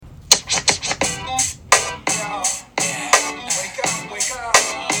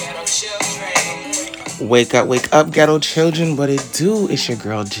Wake up, ghetto children. What it do? It's your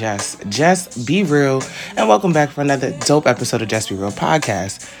girl, Jess. Jess, be real. And welcome back for another dope episode of Jess Be Real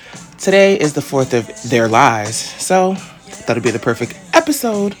podcast. Today is the 4th of Their Lies. So, thought it'd be the perfect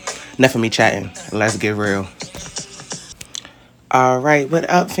episode. Enough of me chatting. Let's get real. All right, what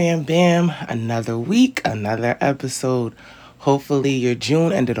up, fam bam? Another week, another episode. Hopefully your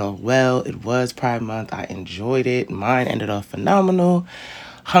June ended off well. It was Pride Month. I enjoyed it. Mine ended off phenomenal.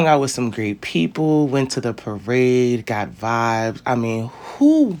 Hung out with some great people, went to the parade, got vibes. I mean,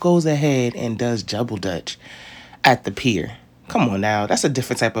 who goes ahead and does Jubble Dutch at the pier? Come on now, that's a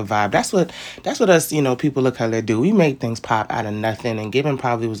different type of vibe. That's what us, people of color do. We make things pop out of nothing, and given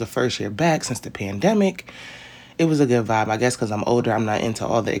probably was the first year back since the pandemic, it was a good vibe. I guess because I'm older, I'm not into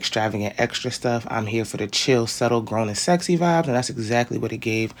all the extravagant extra stuff. I'm here for the chill, subtle, grown, and sexy vibes, and that's exactly what it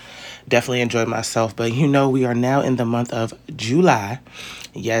gave. Definitely enjoyed myself. But we are now in the month of July.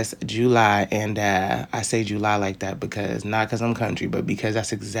 Yes, July. And I say July like that because not because I'm country, but because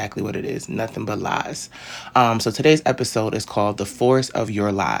that's exactly what it is. Nothing but lies. So today's episode is called The Force of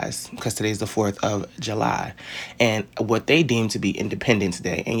Your Lies because today's the 4th of July. And what they deem to be Independence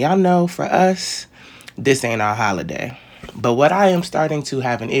Day. And y'all know, for us, this ain't our holiday. But what I am starting to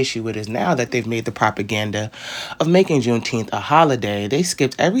have an issue with is now that they've made the propaganda of making Juneteenth a holiday, they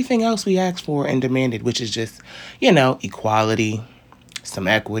skipped everything else we asked for and demanded, which is just, equality, some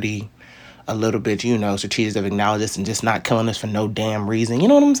equity, a little bit, strategies of acknowledgement and just not killing us for no damn reason. You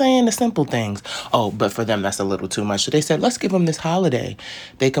know what I'm saying? The simple things. Oh, but for them, that's a little too much. So they said, let's give them this holiday.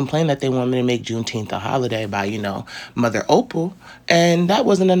 They complained that they wanted to make Juneteenth a holiday by, Mother Opal. And that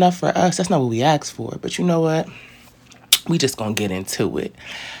wasn't enough for us. That's not what we asked for. But you know what? We just gonna get into it.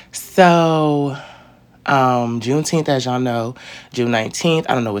 So, Juneteenth, as y'all know, June 19th.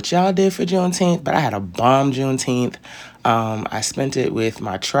 I don't know what y'all did for Juneteenth, but I had a bomb Juneteenth. I spent it with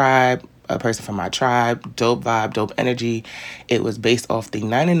my tribe, a person from my tribe. Dope vibe, dope energy. It was based off the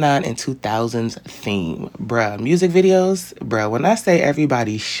 99 and 2000s theme. Bruh, music videos, bruh, when I say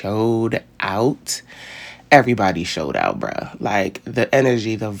everybody showed out, bruh. Like, the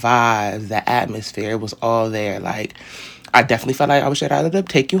energy, the vibes, the atmosphere, it was all there. Like, I definitely felt like I was straight out of the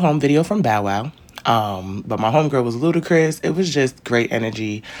Take You Home video from Bow Wow. But my homegirl was Ludacris. It was just great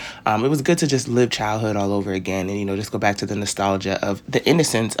energy. It was good to just live childhood all over again and, just go back to the nostalgia of the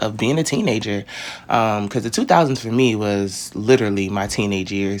innocence of being a teenager. Because the 2000s for me was literally my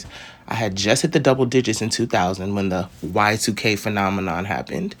teenage years. I had just hit the double digits in 2000 when the Y2K phenomenon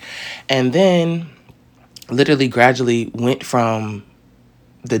happened. And then literally gradually went from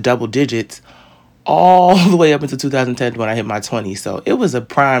the double digits all the way up into 2010 when I hit my 20s. So it was a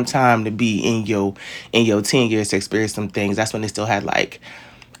prime time to be in your teen years to experience some things. That's when they still had like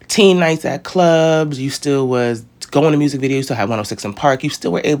teen nights at clubs. You still was going to music videos. You still had 106 in Park. You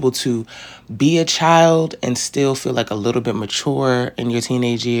still were able to be a child and still feel like a little bit mature in your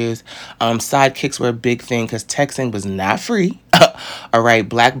teenage years. Sidekicks were a big thing because texting was not free. All right,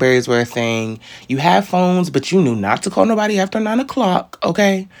 Blackberries were a thing. You had phones, but you knew not to call nobody after 9 o'clock,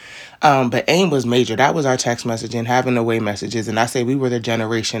 okay? But AIM was major. That was our text messaging, having away messages. And I say we were the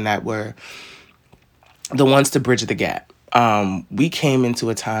generation that were the ones to bridge the gap. We came into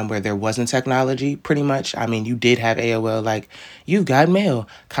a time where there wasn't technology, pretty much. I mean, you did have AOL, like, you've got mail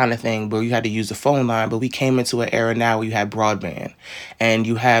kind of thing, where you had to use the phone line. But we came into an era now where you had broadband and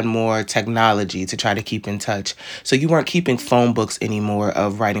you had more technology to try to keep in touch. So you weren't keeping phone books anymore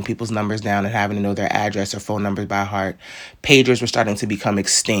of writing people's numbers down and having to know their address or phone numbers by heart. Pagers were starting to become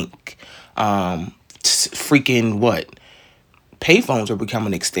extinct. Freaking what? Payphones were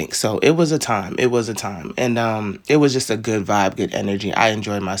becoming extinct. So it was a time. And it was just a good vibe, good energy. I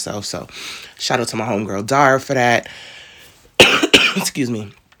enjoyed myself. So shout out to my homegirl Dara for that. Excuse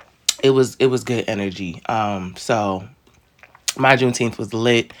me. It was good energy. So my Juneteenth was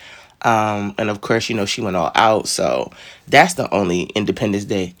lit. And of course, she went all out. So that's the only Independence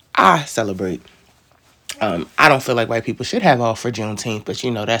Day I celebrate. I don't feel like white people should have off for Juneteenth, but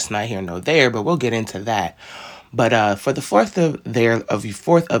that's not here nor there. But we'll get into that. But for the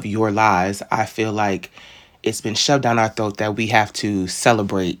 4th of Your Lies, I feel like it's been shoved down our throat that we have to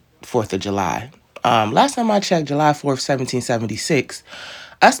celebrate 4th of July. Last time I checked, July 4th, 1776,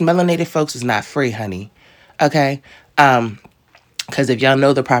 us melanated folks is not free, honey. Okay? Because if y'all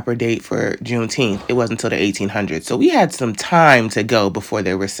know the proper date for Juneteenth, it wasn't until the 1800s. So we had some time to go before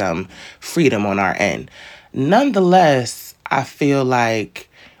there was some freedom on our end. Nonetheless, I feel like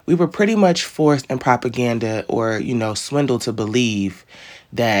we were pretty much forced in propaganda or, swindled to believe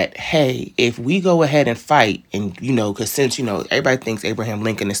that, hey, if we go ahead and fight, and, because since, everybody thinks Abraham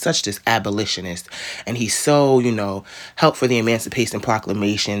Lincoln is such this abolitionist, and he's so, helped for the Emancipation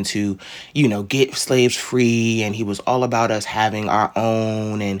Proclamation to, get slaves free, and he was all about us having our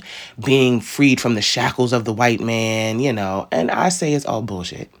own and being freed from the shackles of the white man, and I say it's all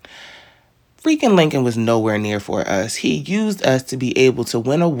bullshit. Freaking Lincoln was nowhere near for us. He used us to be able to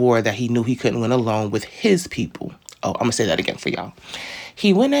win a war that he knew he couldn't win alone with his people. Oh, I'm going to say that again for y'all.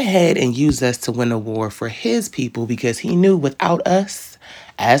 He went ahead and used us to win a war for his people because he knew without us,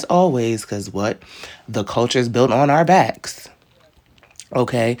 as always, because what? The culture is built on our backs.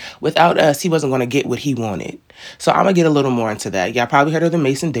 Okay? Without us, he wasn't going to get what he wanted. So I'm going to get a little more into that. Y'all probably heard of the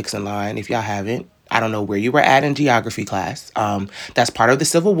Mason-Dixon line. If y'all haven't, I don't know where you were at in geography class. That's part of the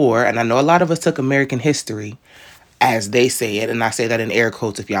Civil War. And I know a lot of us took American history as they say it. And I say that in air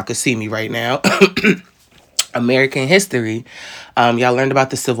quotes if y'all could see me right now. American history. Y'all learned about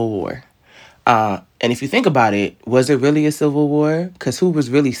the Civil War. And if you think about it, was it really a civil war? Because who was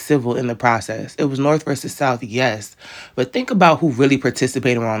really civil in the process? It was North versus South, yes. But think about who really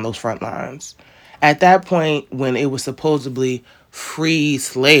participated on those front lines. At that point, when it was supposedly free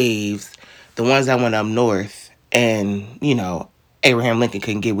slaves, the ones that went up north, and, Abraham Lincoln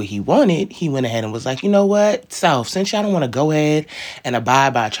couldn't get what he wanted, he went ahead and was like, you know what, South, since y'all don't want to go ahead and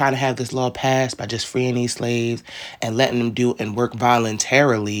abide by trying to have this law passed by just freeing these slaves and letting them do and work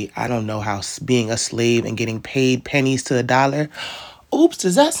voluntarily, I don't know how being a slave and getting paid pennies to a dollar. Oops,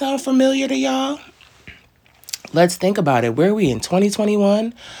 does that sound familiar to y'all? Let's think about it. Where are we in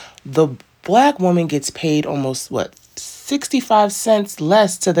 2021? The black woman gets paid almost, 65 cents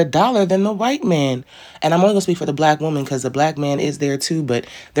less to the dollar than the white man. And I'm only going to speak for the black woman because the black man is there too, but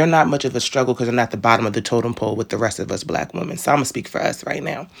they're not much of a struggle because they're not the bottom of the totem pole with the rest of us black women. So I'm going to speak for us right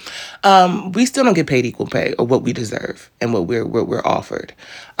now. We still don't get paid equal pay or what we deserve and what we're offered.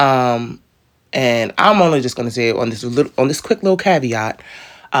 And I'm only just going to say it on this quick little caveat.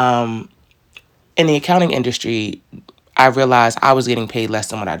 In the accounting industry, I realized I was getting paid less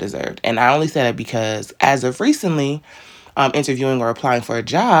than what I deserved. And I only said it because as of recently, interviewing or applying for a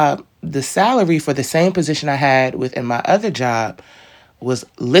job, the salary for the same position I had within my other job was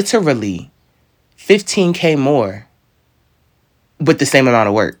literally $15K more with the same amount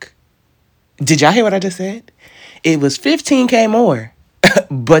of work. Did y'all hear what I just said? It was $15K more,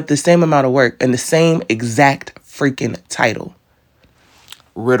 but the same amount of work and the same exact freaking title.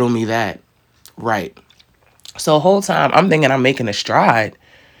 Riddle me that. Right. So the whole time I'm thinking I'm making a stride.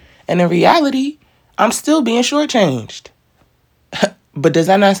 And in reality, I'm still being shortchanged. But does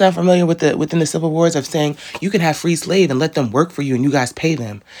that not sound familiar within the Civil Wars of saying you can have free slave and let them work for you and you guys pay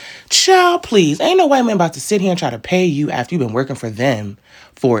them? Child, please. Ain't no white man about to sit here and try to pay you after you've been working for them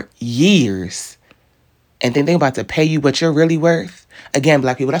for years and think they're about to pay you what you're really worth. Again,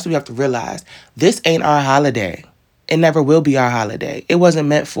 black people, that's what you have to realize. This ain't our holiday. It never will be our holiday. It wasn't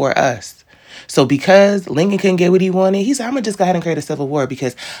meant for us. So because Lincoln couldn't get what he wanted, he said, I'm going to just go ahead and create a civil war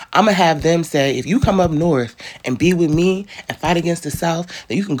because I'm going to have them say, if you come up north and be with me and fight against the South,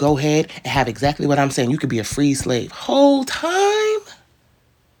 then you can go ahead and have exactly what I'm saying. You could be a free slave. Whole time,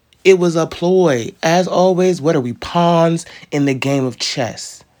 it was a ploy. As always, what are we, pawns in the game of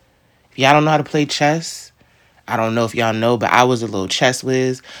chess? If y'all don't know how to play chess, I don't know if y'all know, but I was a little chess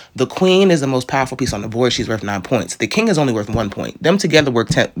whiz. The queen is the most powerful piece on the board. She's worth 9 points. The king is only worth 1 point. Them together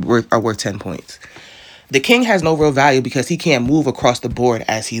are worth 10 points. The king has no real value because he can't move across the board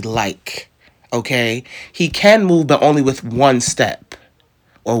as he like. Okay? He can move, but only with one step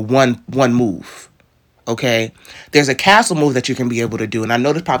or one move. Okay? There's a castle move that you can be able to do. And I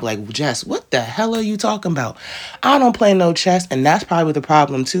know there's probably like, Jess, what the hell are you talking about? I don't play no chess. And that's probably the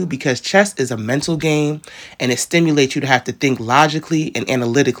problem too, because chess is a mental game and it stimulates you to have to think logically and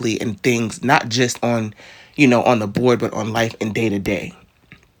analytically in things, not just on, on the board, but on life and day to day.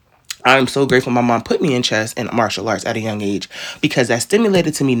 I'm so grateful my mom put me in chess and martial arts at a young age because that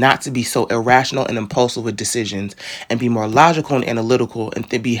stimulated to me not to be so irrational and impulsive with decisions and be more logical and analytical and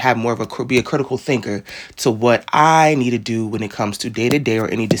be a critical thinker to what I need to do when it comes to day to day or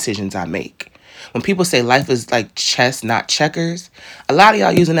any decisions I make. When people say life is like chess, not checkers, a lot of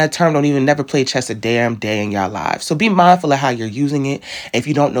y'all using that term don't even never play chess a damn day in y'all lives. So be mindful of how you're using it. If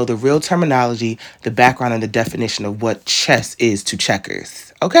you don't know the real terminology, the background and the definition of what chess is to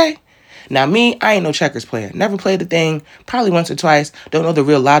checkers. Okay? Now, me, I ain't no checkers player. Never played the thing, probably once or twice. Don't know the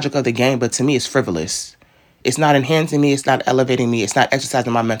real logic of the game, but to me, it's frivolous. It's not enhancing me. It's not elevating me. It's not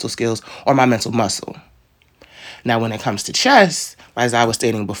exercising my mental skills or my mental muscle. Now, when it comes to chess, as I was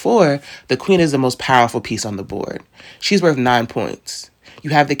stating before, the queen is the most powerful piece on the board. She's worth 9 points.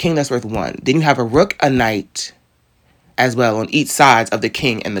 You have the king that's worth 1. Then you have a rook, a knight, as well on each sides of the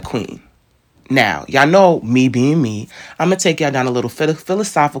king and the queen. Now, y'all know me being me, I'm going to take y'all down a little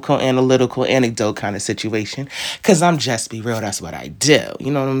philosophical, analytical, anecdote kind of situation, because I'm just be real, that's what I do.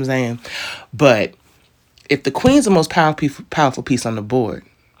 You know what I'm saying? But if the queen's the most powerful piece on the board,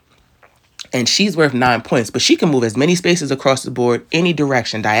 and she's worth 9 points, but she can move as many spaces across the board, any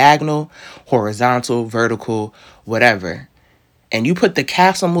direction, diagonal, horizontal, vertical, whatever. And you put the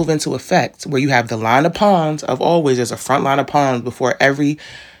castle move into effect, where you have the line of pawns of always, there's a front line of pawns before every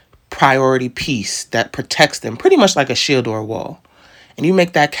priority piece that protects them, pretty much like a shield or a wall. And you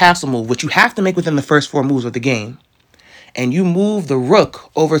make that castle move, which you have to make within the first 4 moves of the game. And you move the rook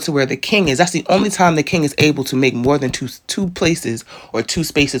over to where the king is. That's the only time the king is able to make more than two places or 2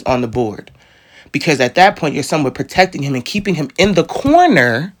 spaces on the board. Because at that point, you're somewhat protecting him and keeping him in the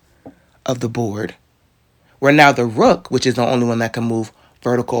corner of the board, where now the rook, which is the only one that can move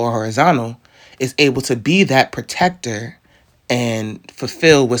vertical or horizontal, is able to be that protector and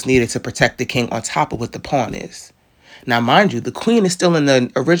fulfill what's needed to protect the king on top of what the pawn is. Now, mind you, the queen is still in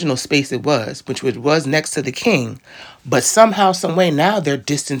the original space it was, which was next to the king, but somehow, some way now they're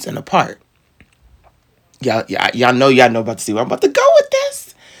distant and apart. Y'all know about to see where I'm about to go with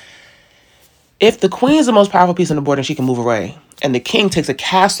this. If the queen is the most powerful piece on the board and she can move away, and the king takes a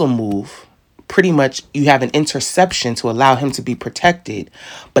castle move, pretty much you have an interception to allow him to be protected.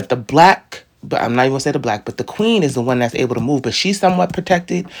 But I'm not even going to say the black, but the queen is the one that's able to move, but she's somewhat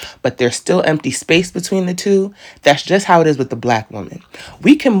protected, but there's still empty space between the two. That's just how it is with the black woman.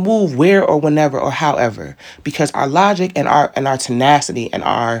 We can move where or whenever or however, because our logic and our tenacity and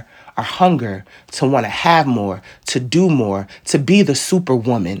our hunger to want to have more, to do more, to be the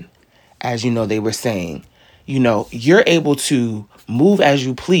superwoman, as you know, they were saying, you're able to move as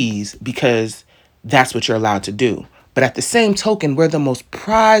you please because that's what you're allowed to do. But at the same token, we're the most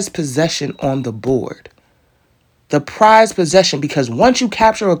prized possession on the board. The prized possession, because once you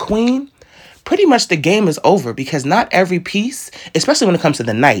capture a queen, pretty much the game is over, because not every piece, especially when it comes to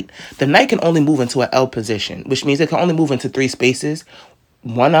the knight can only move into an L position, which means it can only move into 3 spaces,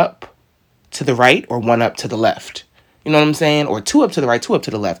 1 up to the right or 1 up to the left. You know what I'm saying? Or 2 up to the right, 2 up to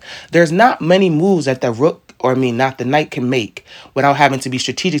the left. There's not many moves that the knight can make without having to be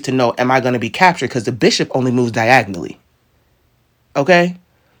strategic to know, am I going to be captured? Because the bishop only moves diagonally. Okay?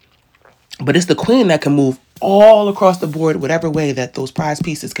 But it's the queen that can move all across the board, whatever way that those prize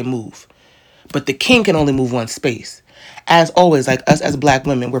pieces can move. But the king can only move 1 space. As always, like us as black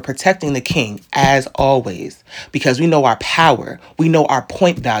women, we're protecting the king, as always, because we know our power, we know our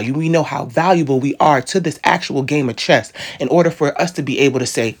point value, we know how valuable we are to this actual game of chess in order for us to be able to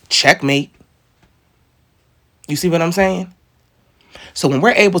say, checkmate. You see what I'm saying? So when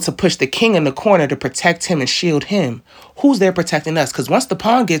we're able to push the king in the corner to protect him and shield him, who's there protecting us? Because once the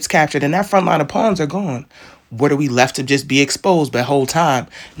pawn gets captured and that front line of pawns are gone, what are we left to just be exposed? But the whole time,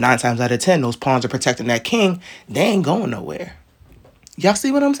 9 times out of 10, those pawns are protecting that king. They ain't going nowhere. Y'all see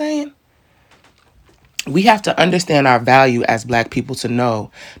what I'm saying? We have to understand our value as black people to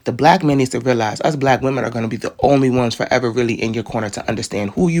know the black man needs to realize us black women are going to be the only ones forever really in your corner to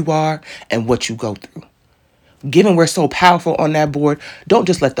understand who you are and what you go through. Given we're so powerful on that board, don't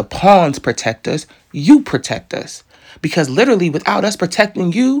just let the pawns protect us. You protect us. Because literally without us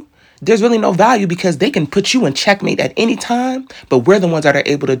protecting you, there's really no value, because they can put you in checkmate at any time, but we're the ones that are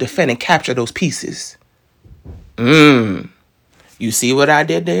able to defend and capture those pieces. You see what I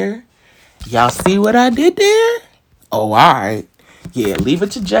did there? Y'all see what I did there? Oh, all right. Yeah, leave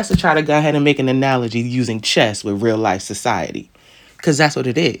it to Jess to try to go ahead and make an analogy using chess with real life society, because that's what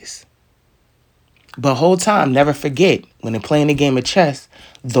it is. But whole time, never forget, when they're playing the game of chess,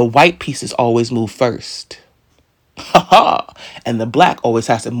 the white pieces always move first. And the black always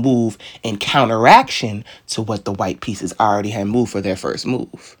has to move in counteraction to what the white pieces already had moved for their first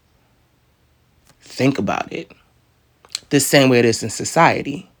move. Think about it. The same way it is in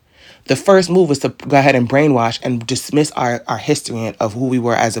society. The first move was to go ahead and brainwash and dismiss our history of who we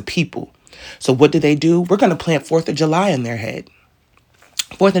were as a people. So what did they do? We're going to plant 4th of July in their head.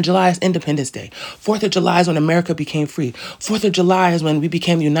 4th of July is Independence Day. 4th of July is when America became free. 4th of July is when we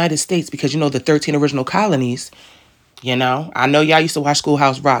became the United States, because, the 13 original colonies, I know y'all used to watch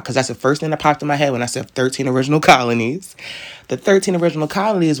Schoolhouse Rock, because that's the first thing that popped in my head when I said 13 original colonies. The 13 original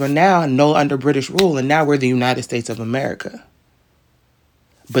colonies were now no under British rule, and now we're the United States of America.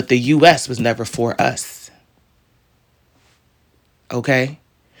 But the U.S. was never for us. Okay?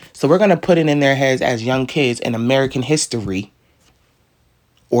 So we're going to put it in their heads as young kids in American history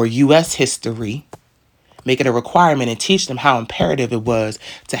or U.S. history, make it a requirement and teach them how imperative it was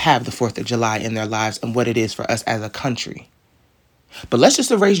to have the 4th of July in their lives and what it is for us as a country. But let's just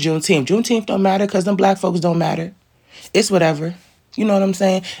erase Juneteenth. Juneteenth don't matter because them black folks don't matter. It's whatever. You know what I'm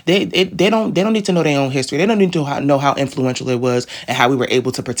saying? They don't need to know their own history. They don't need to know how influential it was and how we were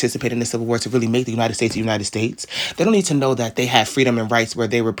able to participate in the Civil War to really make the United States the United States. They don't need to know that they had freedom and rights where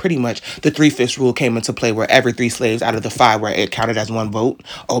they were pretty much the 3/5 rule came into play where every 3 slaves out of the 5 where it counted as 1 vote.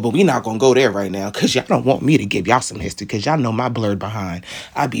 Oh, but we not gonna go there right now because y'all don't want me to give y'all some history because y'all know my blurred behind.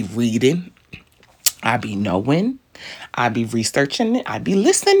 I be reading. I be knowing. I be researching it. I be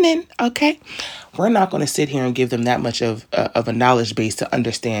listening. Okay. We're not going to sit here and give them that much of a knowledge base to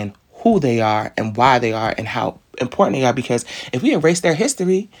understand who they are and why they are and how important they are. Because if we erase their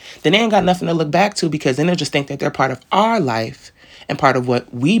history, then they ain't got nothing to look back to because then they'll just think that they're part of our life and part of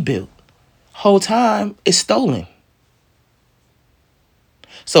what we built. Whole time is stolen.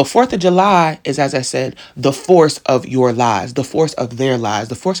 So 4th of July is, as I said, the force of your lies, the force of their lies,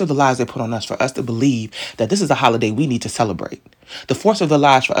 the force of the lies they put on us for us to believe that this is a holiday we need to celebrate. The force of the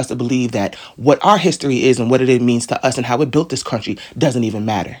lies for us to believe that what our history is and what it means to us and how it built this country doesn't even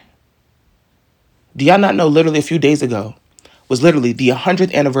matter. Do y'all not know literally a few days ago was literally the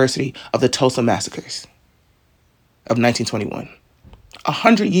 100th anniversary of the Tulsa massacres of 1921?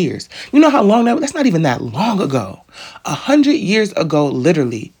 100 years. You know how long that's not even that long ago. 100 years ago,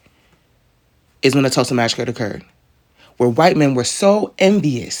 literally, is when the Tulsa Massacre occurred, where white men were so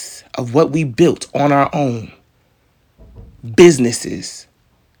envious of what we built on our own. Businesses,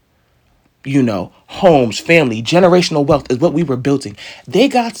 homes, family, generational wealth is what we were building. They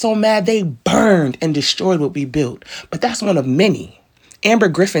got so mad they burned and destroyed what we built. But that's one of many. Amber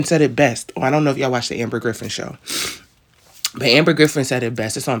Griffin said it best. Oh, I don't know if y'all watched the Amber Griffin show. But Amber Griffin said it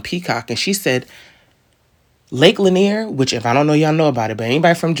best. It's on Peacock. And she said, Lake Lanier, which if I don't know, y'all know about it, but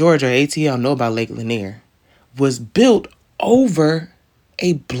anybody from Georgia or ATL know about Lake Lanier, was built over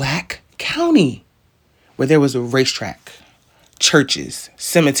a black county where there was a racetrack, churches,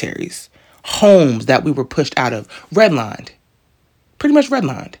 cemeteries, homes that we were pushed out of, redlined, pretty much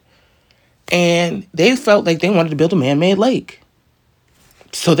redlined. And they felt like they wanted to build a man-made lake.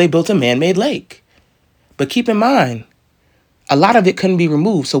 So they built a man-made lake. But keep in mind, a lot of it couldn't be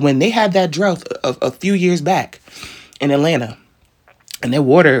removed. So when they had that drought a few years back in Atlanta and their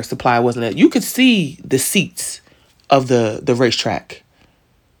water supply wasn't there, you could see the seats of the racetrack.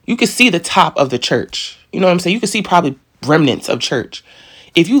 You could see the top of the church. You know what I'm saying? You could see probably remnants of church.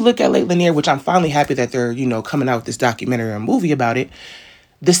 If you look at Lake Lanier, which I'm finally happy that they're, coming out with this documentary or movie about it,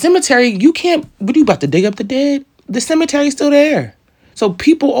 the cemetery, what are you about to dig up the dead? The cemetery's still there. So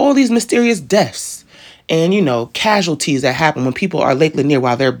people, all these mysterious deaths and, casualties that happen when people are Lake Lanier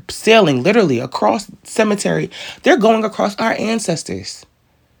while they're sailing literally across cemetery, they're going across our ancestors.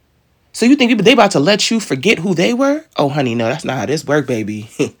 So you think they about to let you forget who they were? Oh, honey, no, that's not how this works, baby.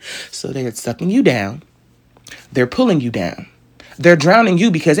 So they're sucking you down. They're pulling you down. They're drowning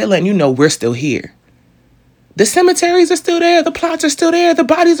you because they're letting you know we're still here. The cemeteries are still there. The plots are still there. The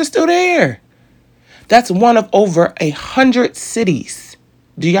bodies are still there. That's one of over 100 cities.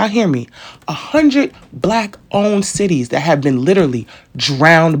 Do y'all hear me? 100 black-owned cities that have been literally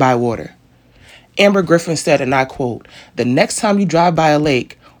drowned by water. Amber Griffin said, and I quote, "The next time you drive by a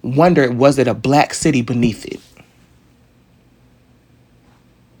lake, wonder was it a black city beneath it?"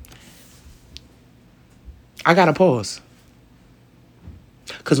 I gotta pause.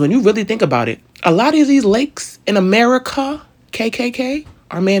 Because when you really think about it, a lot of these lakes in America, KKK,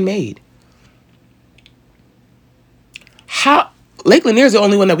 are man-made. Lake Lanier is the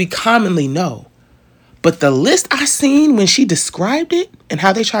only one that we commonly know. But the list I seen when she described it and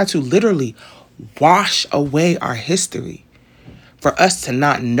how they tried to literally wash away our history for us to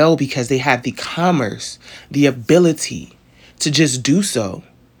not know because they had the commerce, the ability to just do so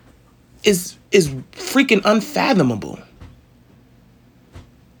is freaking unfathomable.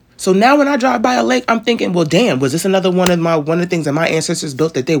 So now when I drive by a lake, I'm thinking, well, damn, was this another one of the things that my ancestors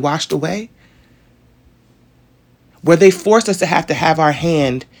built that they washed away? Where they forced us to have our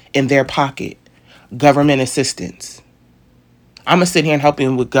hand in their pocket. Government assistance. I'm going to sit here and help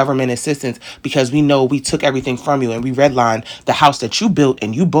you with government assistance because we know we took everything from you and we redlined the house that you built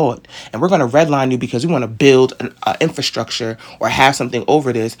and you bought. And we're going to redline you because we want to build an infrastructure or have something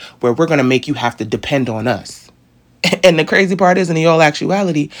over this where we're going to make you have to depend on us. And the crazy part is, in all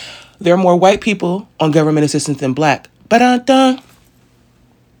actuality, there are more white people on government assistance than black.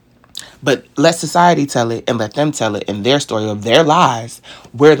 But let society tell it and let them tell it in their story of their lives.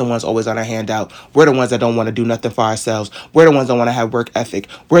 We're the ones always on a handout. We're the ones that don't want to do nothing for ourselves. We're the ones that want to have work ethic.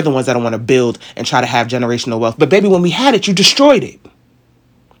 We're the ones that don't want to build and try to have generational wealth. But baby, when we had it, you destroyed it.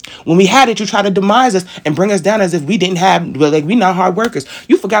 When we had it, you try to demise us and bring us down as if we didn't have, well, like we not hard workers.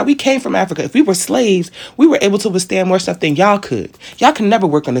 You forgot we came from Africa. If we were slaves, we were able to withstand more stuff than y'all could. Y'all can never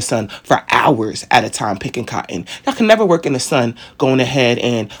work in the sun for hours at a time picking cotton. Y'all can never work in the sun going ahead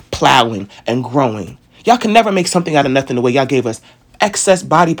and plowing and growing. Y'all can never make something out of nothing the way y'all gave us excess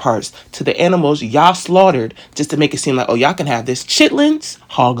body parts to the animals y'all slaughtered just to make it seem like, oh, y'all can have this. Chitlins,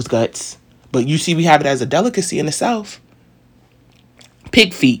 hog's guts. But you see, we have it as a delicacy in the South.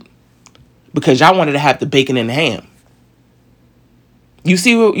 Pig feet, because y'all wanted to have the bacon and the ham. You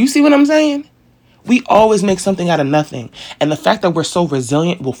see what I'm saying? We always make something out of nothing. And the fact that we're so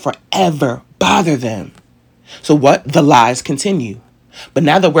resilient will forever bother them. So what? The lies continue. But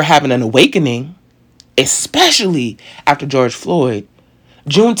now that we're having an awakening, especially after George Floyd,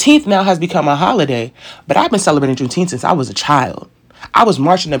 Juneteenth now has become a holiday, but I've been celebrating Juneteenth since I was a child. I was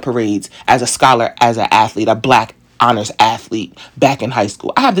marching in parades as a scholar, as an athlete, a black honors athlete back in high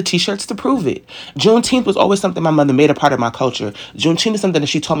school. I have the t-shirts to prove it. Juneteenth was always something my mother made a part of my culture. Juneteenth is something that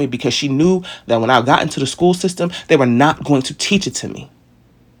she taught me because she knew that when I got into the school system, they were not going to teach it to me.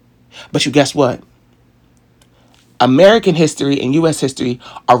 But you guess what? American history and U.S. history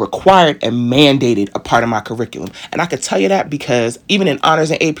are required and mandated a part of my curriculum. And I could tell you that because even in honors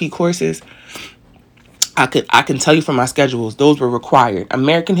and AP courses, I can tell you from my schedules, those were required.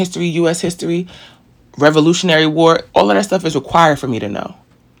 American history, U.S. history, Revolutionary War, all of that stuff is required for me to know.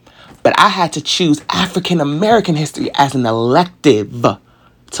 But I had to choose African American history as an elective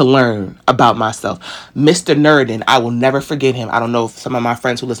to learn about myself. Mr. Nurdin, I will never forget him. I don't know if some of my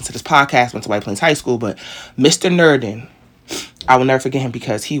friends who listen to this podcast went to White Plains High School, but Mr. Nurdin, I will never forget him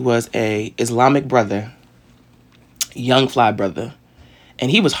because he was a Islamic brother, young fly brother. And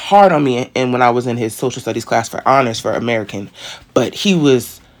he was hard on me and when I was in his social studies class for honors for American. But he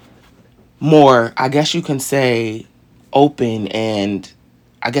was more, I guess you can say, open and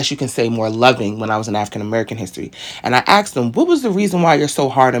I guess you can say more loving when I was in African American history. And I asked him, what was the reason why you're so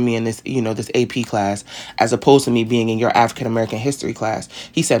hard on me in this, this AP class, as opposed to me being in your African American history class?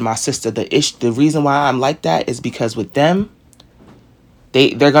 He said, my sister, the reason why I'm like that is because with them,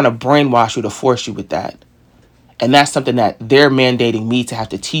 they're going to brainwash you to force you with that. And that's something that they're mandating me to have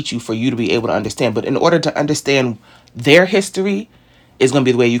to teach you for you to be able to understand. But in order to understand their history, is going to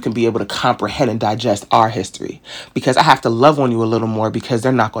be the way you can be able to comprehend and digest our history. Because I have to love on you a little more because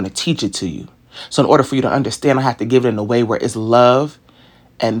they're not going to teach it to you. So in order for you to understand, I have to give it in a way where it's love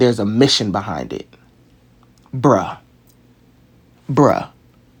and there's a mission behind it. Bruh.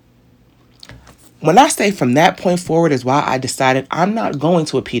 When I say from that point forward is why I decided I'm not going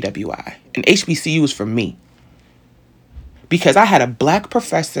to a PWI. And HBCU is for me. Because I had a black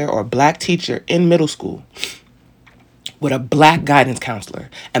professor or black teacher in middle school with a black guidance counselor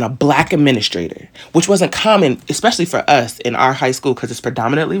and a black administrator, which wasn't common, especially for us in our high school because it's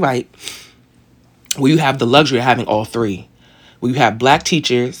predominantly white, where you have the luxury of having all three. Where you have black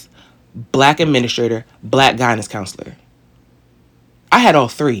teachers, black administrator, black guidance counselor. I had all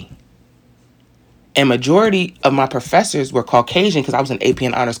three. And majority of my professors were Caucasian because I was in AP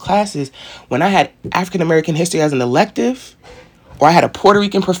and honors classes. When I had African American history as an elective, or I had a Puerto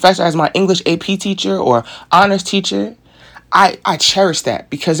Rican professor as my English AP teacher or honors teacher, I cherished that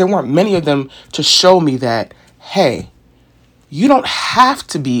because there weren't many of them to show me that, hey, you don't have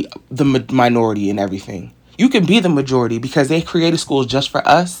to be the minority in everything. You can be the majority because they created schools just for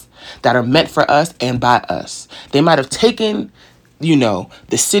us that are meant for us and by us. They might have taken, the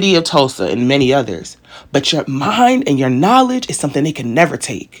city of Tulsa and many others, but your mind and your knowledge is something they can never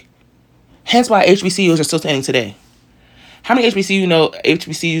take. Hence why HBCUs are still standing today. How many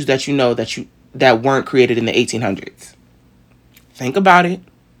HBCUs that weren't created in the 1800s? Think about it.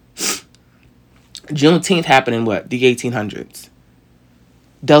 Juneteenth happened in what? The 1800s.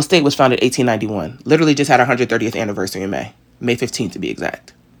 Dell State was founded in 1891. Literally just had our 130th anniversary in May 15th to be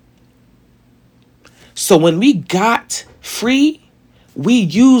exact. So when we got free, we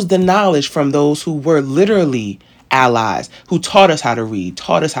used the knowledge from those who were literally allies, who taught us how to read,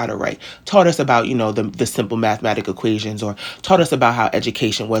 taught us how to write, taught us about, the simple mathematical equations, or taught us about how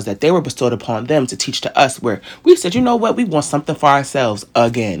education was that they were bestowed upon them to teach to us, where we said, you know what, we want something for ourselves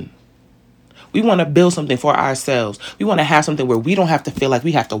again. We want to build something for ourselves. We want to have something where we don't have to feel like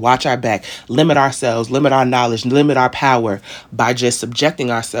we have to watch our back, limit ourselves, limit our knowledge, limit our power by just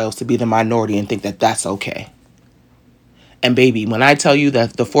subjecting ourselves to be the minority and think that that's okay. And baby, when I tell you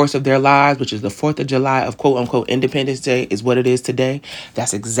that the force of their lives, which is the 4th of July of quote unquote Independence Day, is what it is today,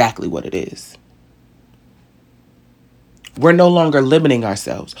 that's exactly what it is. We're no longer limiting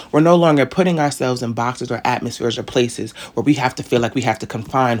ourselves. We're no longer putting ourselves in boxes or atmospheres or places where we have to feel like we have to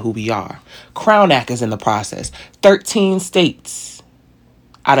confine who we are. Crown Act is in the process. 13 states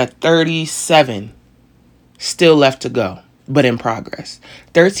out of 37 still left to go, but in progress.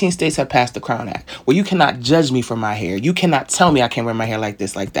 13 states have passed the Crown Act, where you cannot judge me for my hair. You cannot tell me I can't wear my hair like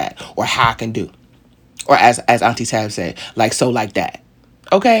this, like that, or how I can do. Or as Auntie Tab said, like so, like that.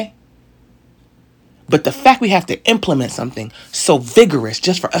 Okay? But the fact we have to implement something so vigorous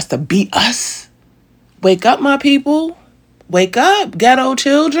just for us to be us. Wake up, my people. Wake up, ghetto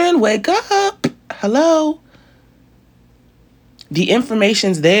children. Wake up. Hello. The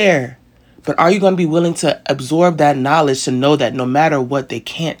information's there. But are you going to be willing to absorb that knowledge to know that no matter what, they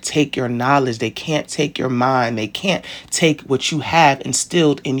can't take your knowledge, they can't take your mind, they can't take what you have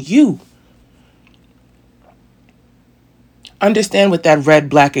instilled in you? Understand what that red,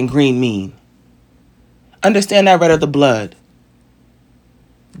 black, and green mean. Understand that red of the blood,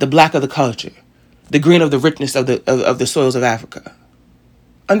 the black of the culture, the green of the richness of the soils of Africa.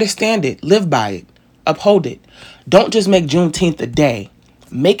 Understand it, live by it, uphold it. Don't just make Juneteenth a day.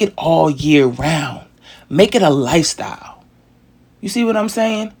 Make it all year round. Make it a lifestyle. You see what I'm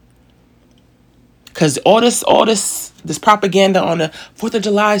saying? Because all this propaganda on the 4th of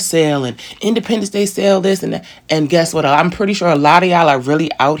July sale and Independence Day sale, this and that. And guess what? I'm pretty sure a lot of y'all are really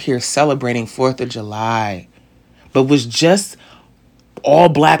out here celebrating 4th of July. But was just all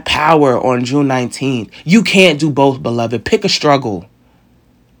black power on June 19th. You can't do both, beloved. Pick a struggle.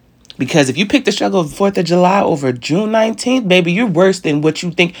 Because if you pick the struggle of 4th of July over June 19th, baby, you're worse than what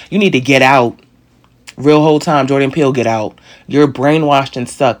you think. You need to get out. Real whole time, Jordan Peele, get out. You're brainwashed and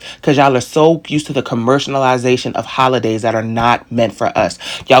sucked because y'all are so used to the commercialization of holidays that are not meant for us.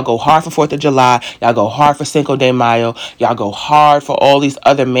 Y'all go hard for 4th of July. Y'all go hard for Cinco de Mayo. Y'all go hard for all these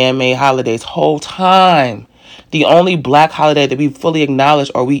other man-made holidays. Whole time. The only black holiday that we fully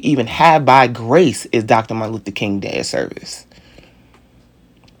acknowledge or we even have by grace is Dr. Martin Luther King Day of Service.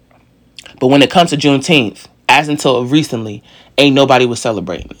 But when it comes to Juneteenth, as until recently, ain't nobody was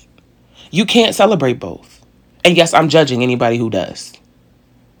celebrating it. You can't celebrate both. And yes, I'm judging anybody who does.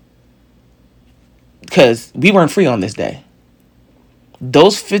 Because we weren't free on this day.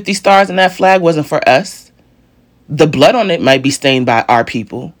 Those 50 stars in that flag wasn't for us. The blood on it might be stained by our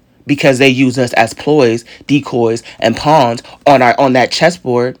people because they use us as ploys, decoys, and pawns on that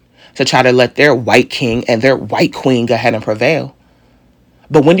chessboard to try to let their white king and their white queen go ahead and prevail.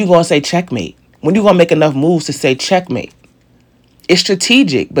 But when you going to say checkmate? When you going to make enough moves to say checkmate? It's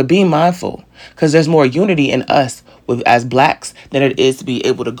strategic, but be mindful because there's more unity in us as blacks than it is to be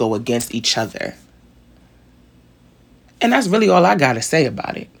able to go against each other. And that's really all I got to say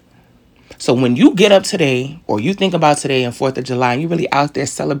about it. So when you get up today or you think about today and 4th of July and you're really out there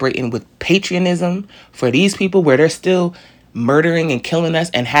celebrating with patriotism for these people where they're still murdering and killing us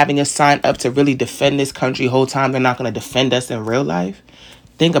and having us sign up to really defend this country whole time they're not going to defend us in real life,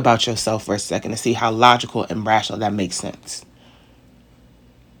 think about yourself for a second and see how logical and rational that makes sense.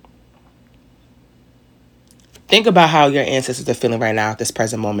 Think about how your ancestors are feeling right now at this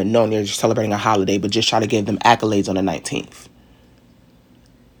present moment, knowing they're celebrating a holiday, but just try to give them accolades on the 19th.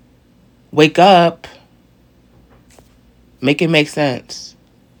 Wake up. Make it make sense.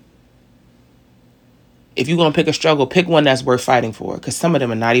 If you're going to pick a struggle, pick one that's worth fighting for, because some of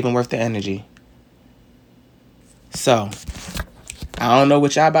them are not even worth the energy. So, I don't know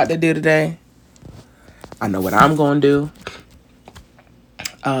what y'all about to do today. I know what I'm going to do.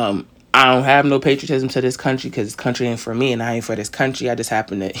 I don't have no patriotism to this country because this country ain't for me and I ain't for this country. I just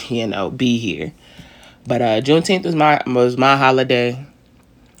happen to, be here. But Juneteenth was my holiday.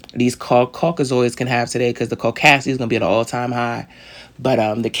 These Caucasoids can have today because the Caucasians is going to be at an all-time high.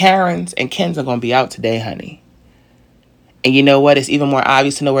 But the Karens and Kens are going to be out today, honey. And you know what? It's even more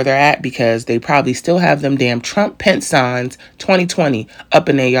obvious to know where they're at because they probably still have them damn Trump Pence signs 2020 up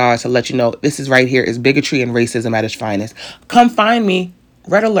in their yards to let you know this is right here is bigotry and racism at its finest. Come find me.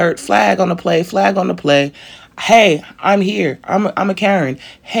 Red alert, flag on the play. Hey, I'm here. I'm a Karen.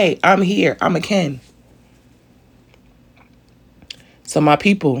 Hey, I'm here. I'm a Ken. So my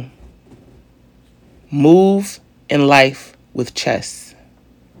people, move in life with chess,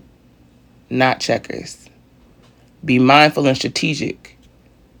 not checkers. Be mindful and strategic.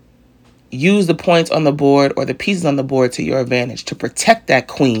 Use the points on the board or the pieces on the board to your advantage to protect that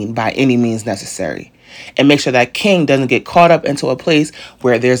queen by any means necessary. And make sure that king doesn't get caught up into a place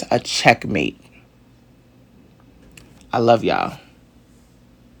where there's a checkmate. I love y'all.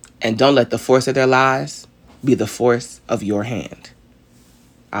 And don't let the force of their lies be the force of your hand.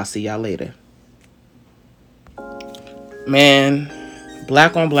 I'll see y'all later. Man,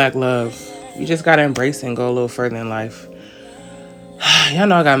 black on black love. You just gotta embrace it and go a little further in life. Y'all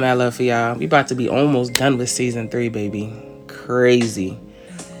know I got mad love for y'all. We about to be almost done with season 3, baby. Crazy.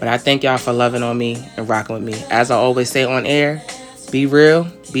 But I thank y'all for loving on me and rocking with me. As I always say on air, Be real,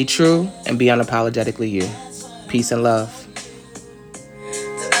 be true, and be unapologetically you. Peace and love.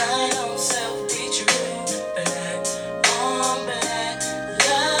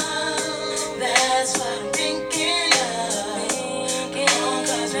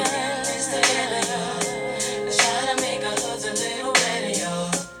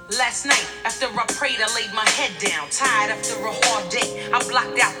 Last night, after I prayed, I laid my head down. Tired after a hard day, I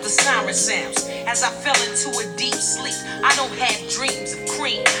blocked out the siren sounds. As I fell into a deep sleep, I don't have dreams of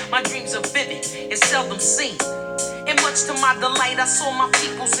cream. My dreams are vivid and seldom seen. And much to my delight, I saw my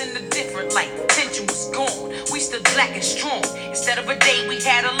peoples in a different light. Tension was gone, we stood black and strong. Instead of a day, we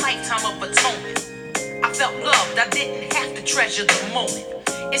had a lifetime of atonement. I felt loved, I didn't have to treasure the moment.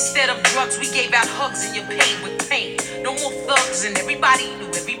 Instead of drugs, we gave out hugs and you paid with pain. No more thugs and everybody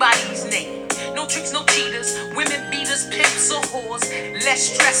knew everybody's name. No tricks, no cheaters, women beaters, pimps or whores.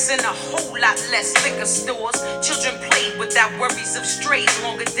 Less stress and a whole lot less liquor stores. Children played without worries of strays.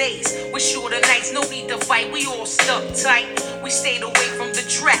 Longer days with shorter nights, no need to fight, we all stuck tight. We stayed away from the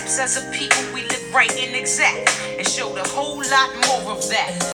traps. As a people, we lived right and exact and showed a whole lot more of that.